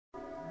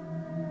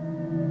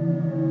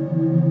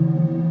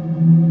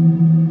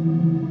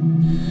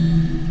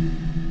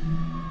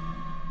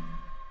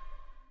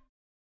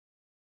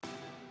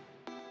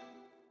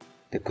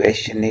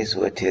question is,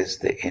 what is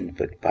the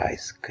input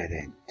bias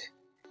current?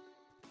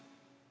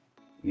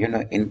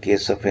 In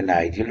case of an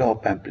ideal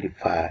op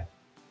amplifier,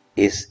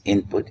 its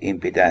input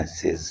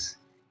impedance is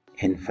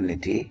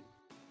infinity.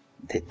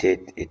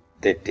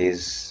 That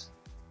is,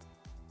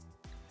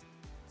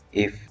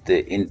 if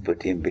the input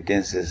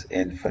impedance is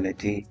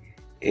infinity,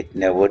 it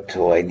never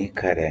throws any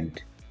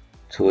current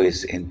through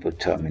its input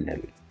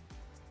terminal.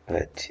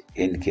 But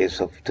in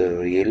case of the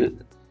real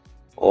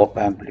op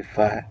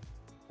amplifier,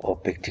 or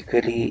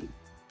practically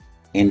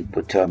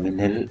input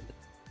terminals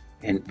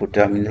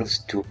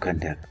do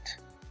conduct.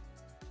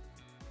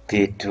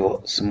 They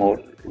throw small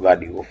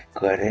value of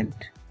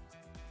current,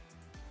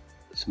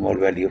 small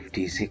value of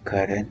DC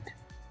current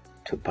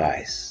to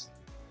bias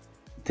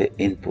the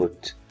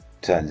input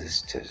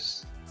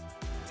transistors.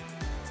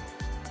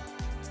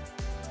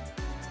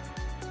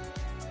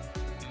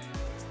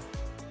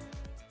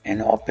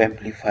 An op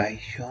amplifier is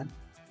shown.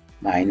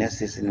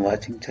 Minus is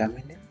inverting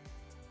terminal,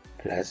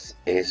 plus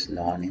is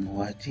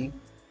non-inverting,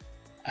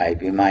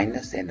 IB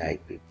minus and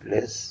IB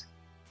plus,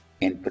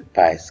 input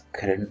bias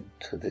current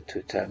through the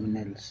two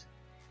terminals.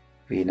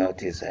 We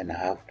notice an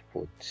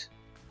output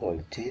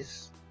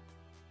voltage.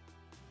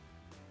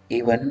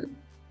 Even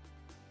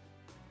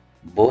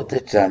both the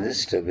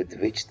transistors with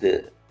which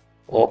the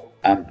op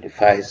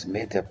amplifier is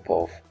made up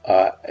of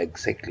are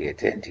exactly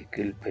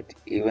identical, but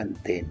even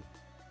then,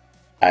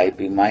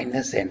 IB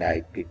minus and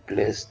IB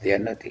plus, they are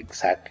not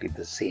exactly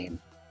the same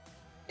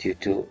due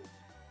to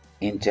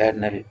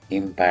internal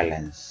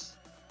imbalances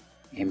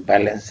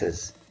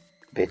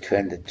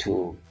between the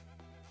two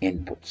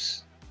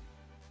inputs.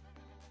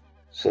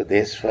 So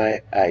that's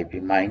why IB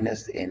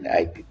minus and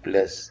IB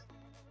plus,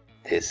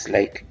 they're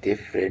slightly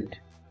different.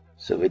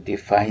 So we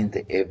define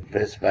the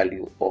average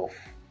value of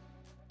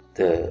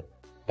the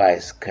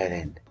bias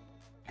current,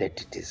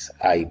 that it is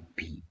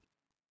IB.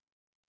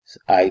 So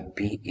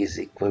IB is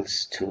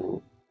equals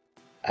to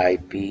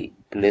IB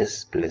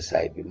plus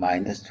IB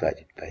minus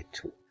divided by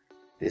 2.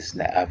 This is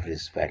the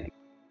average value.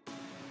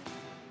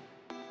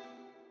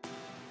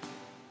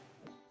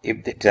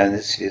 If the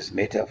transistor is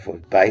made up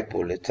of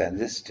bipolar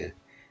transistor,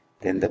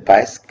 then the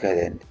bias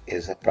current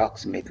is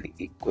approximately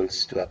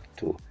equals to up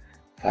to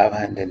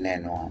 500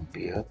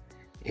 nanoampere.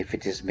 If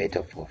it is made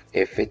up of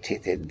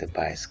FET, then the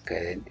bias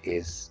current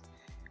is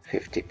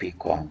 50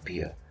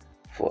 picoampere.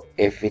 For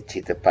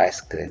FET, the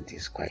bias current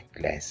is quite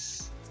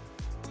less.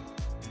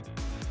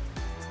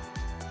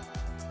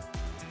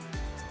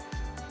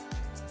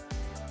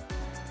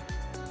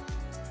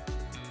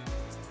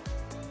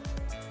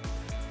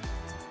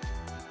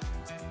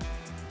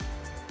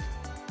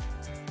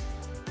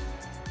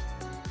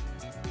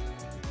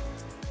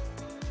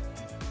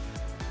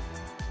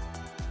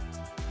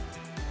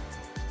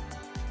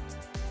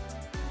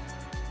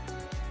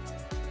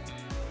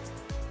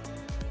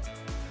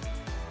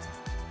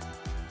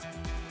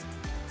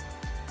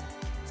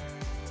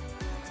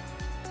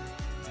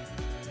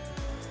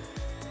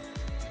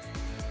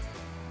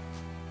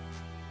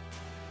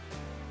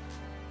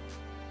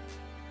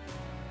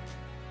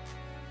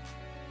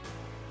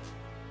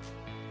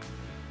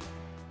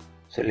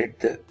 So let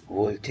the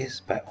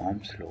voltage by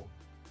Ohm's law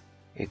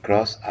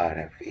across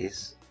RF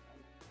is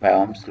by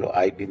Ohm's law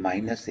IB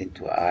minus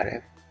into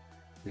RF.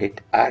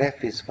 Let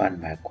RF is 1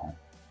 megohm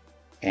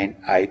and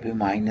IB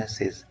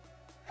minus is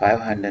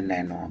 500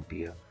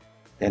 nanoampere.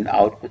 Then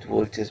output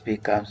voltage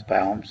becomes by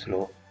Ohm's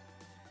law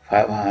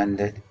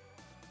 500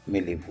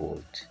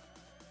 millivolt.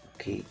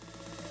 Okay.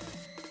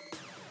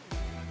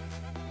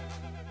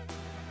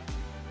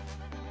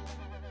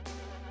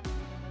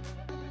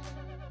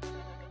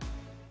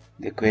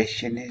 The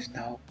question is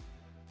now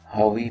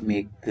how we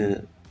make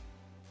the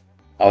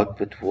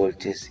output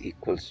voltage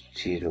equals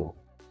 0,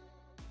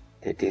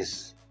 that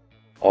is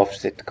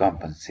offset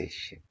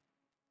compensation.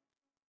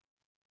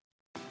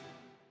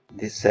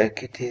 This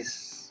circuit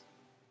is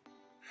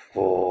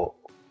for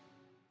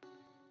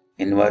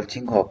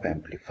inverting op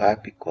amplifier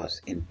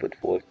because input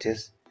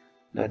voltage,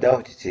 no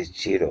doubt it is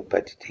 0,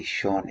 but it is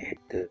shown at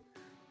the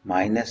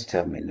minus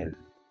terminal.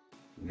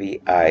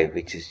 Vi,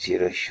 which is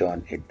 0,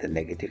 shown at the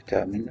negative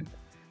terminal.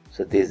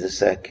 So there is a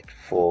circuit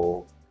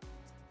for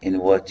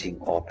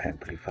inverting op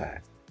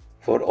amplifier.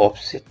 For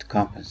offset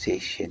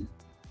compensation,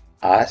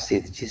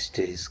 RC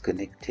register is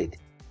connected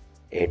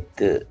at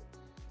the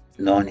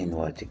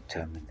non-inverting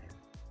terminal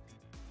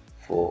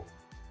for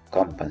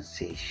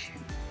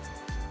compensation.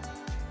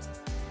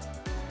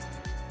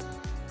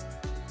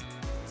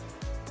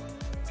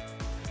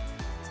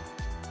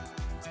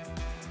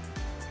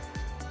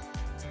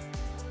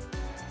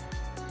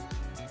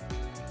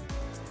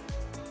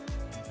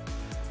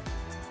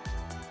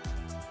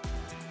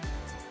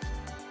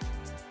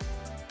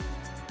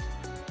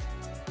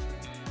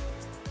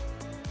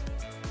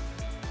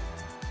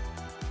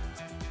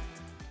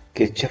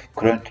 Kirchhoff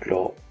current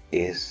law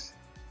is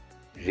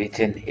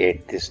written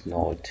at this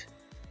node.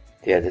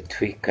 There are the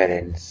three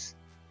currents.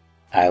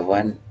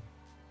 I1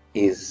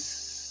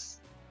 is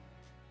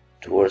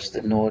towards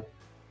the node,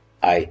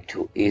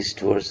 I2 is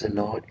towards the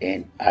node,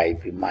 and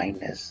IB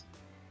minus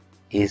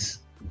is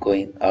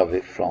going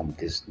away from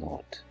this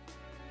node.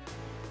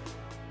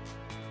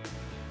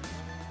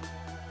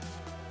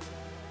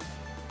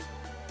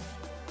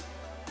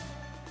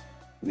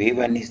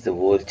 V1 is the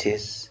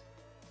voltage.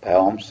 By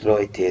Ohm's law,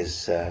 it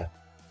is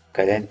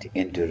current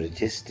into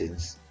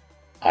resistance,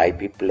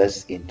 IB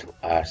plus into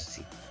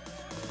RC.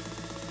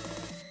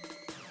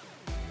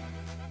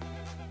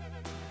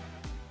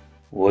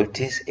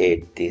 Voltage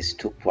at these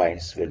 2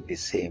 points will be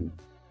same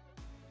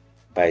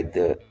by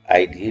the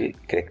ideal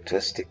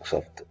characteristics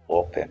of the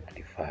op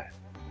amplifier.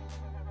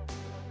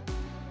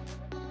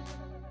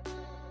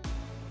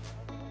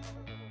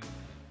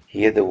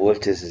 Here the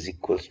voltage is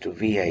equals to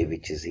Vi,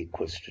 which is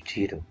equals to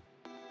 0.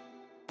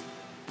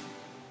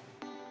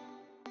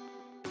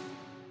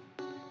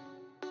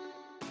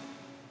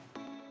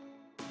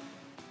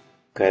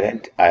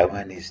 Current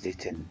I1 is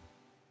written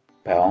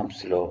by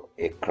Ohm's law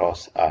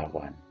across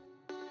R1.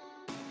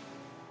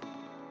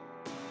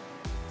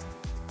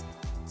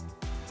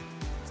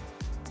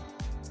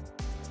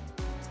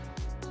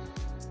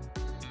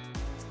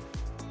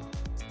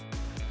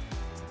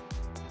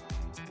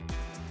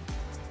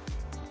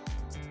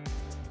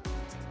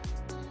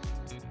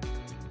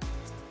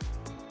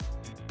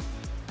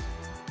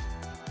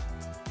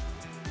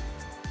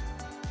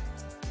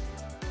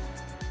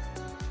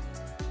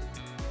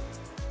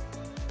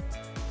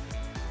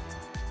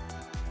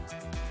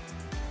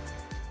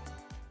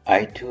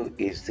 I2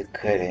 is the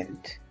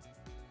current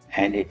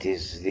and it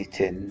is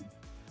written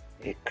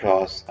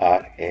across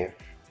RF.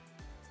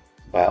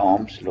 By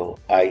Ohm's law,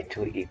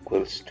 I2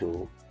 equals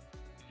to,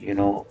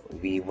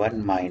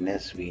 V1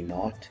 minus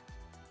V0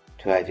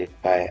 divided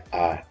by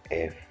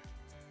RF.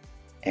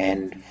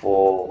 And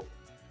for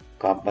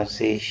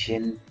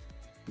compensation,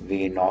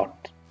 V0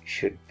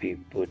 should be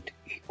put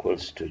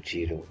equals to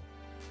 0.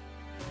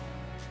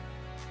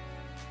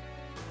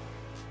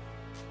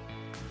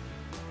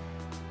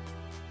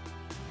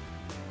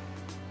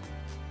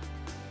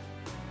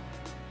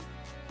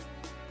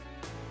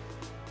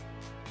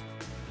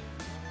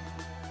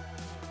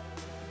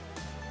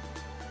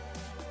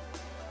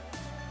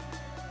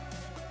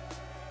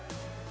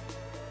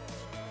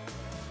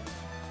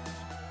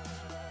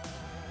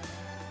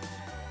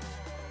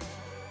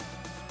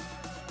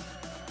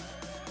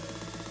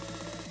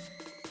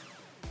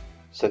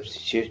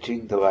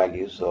 Substituting the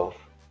values of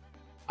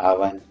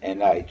I1 and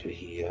I2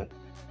 here,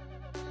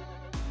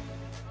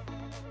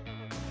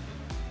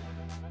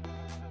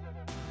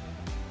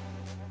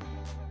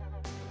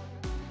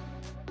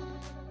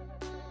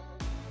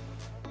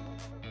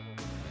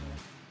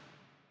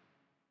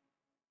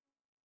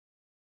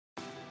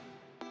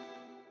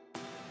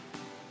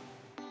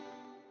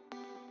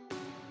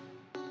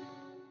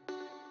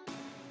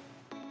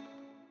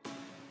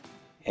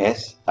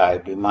 as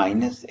IB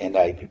minus and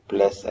IB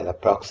plus are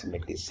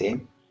approximately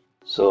same.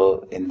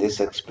 So in this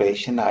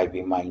expression,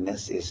 IB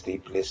minus is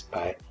replaced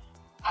by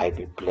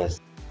IB plus.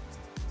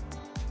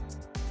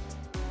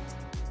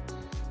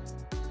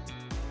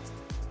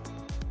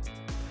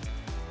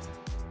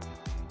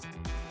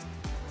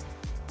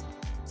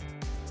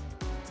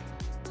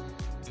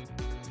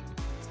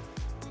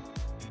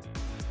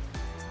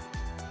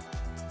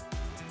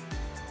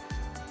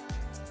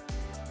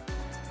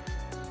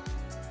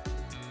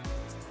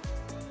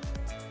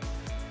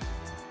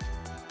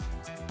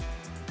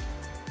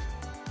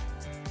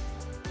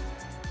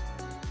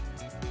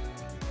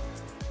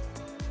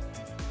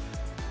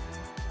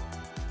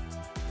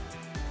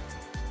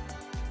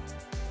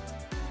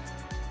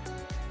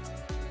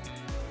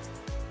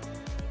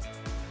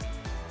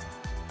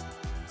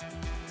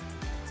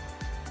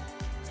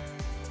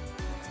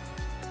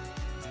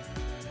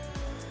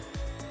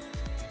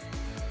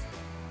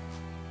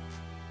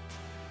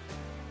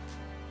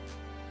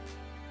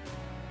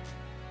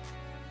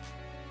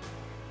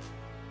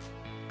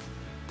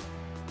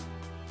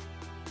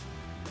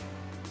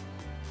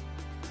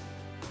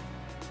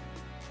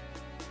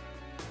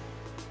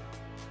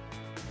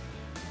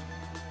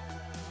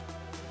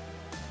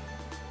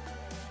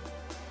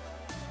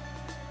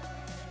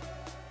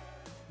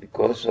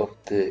 Because of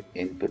the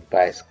input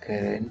bias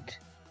current,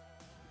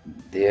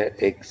 there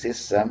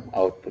exists some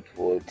output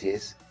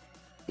voltage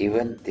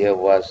even there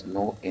was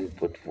no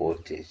input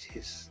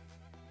voltages.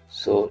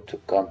 So to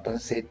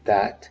compensate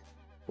that,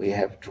 we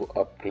have to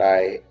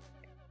apply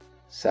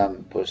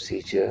some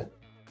procedure,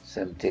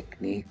 some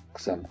technique,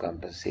 some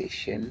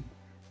compensation.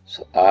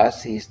 So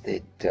RC is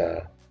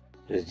that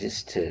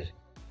resistor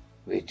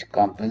which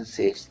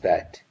compensates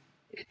that.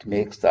 It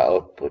makes the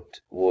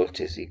output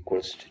voltage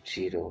equals to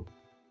 0.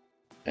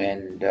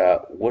 And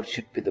what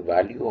should be the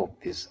value of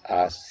this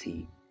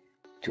RC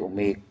to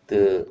make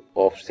the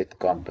offset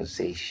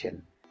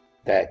compensation,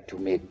 that to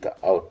make the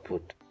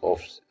output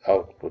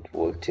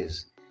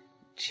voltage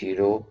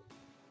 0,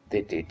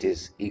 that it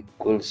is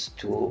equals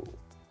to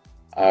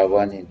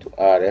R1 into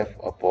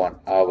RF upon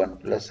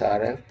R1 plus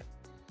RF,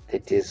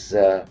 that is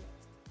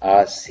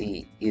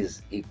RC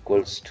is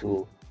equals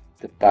to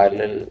the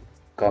parallel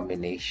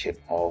combination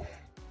of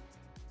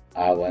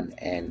R1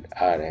 and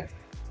RF.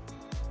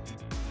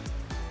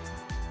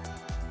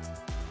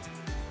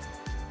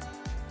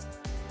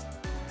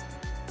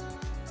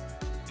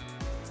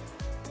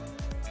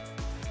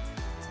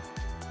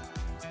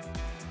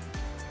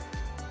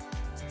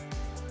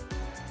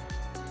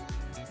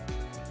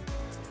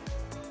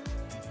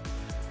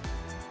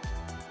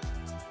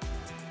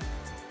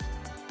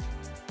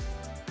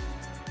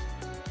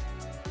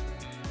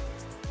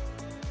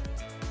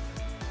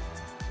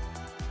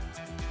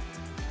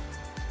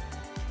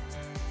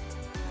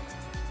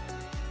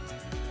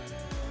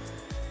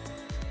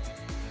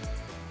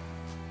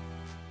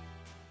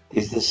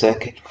 This is the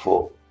circuit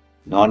for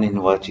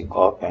non-inverting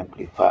op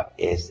amplifier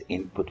as the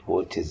input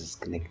voltage is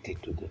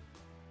connected to the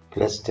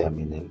plus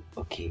terminal,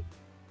 okay,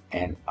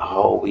 and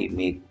how we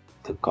make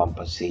the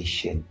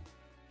compensation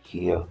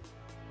here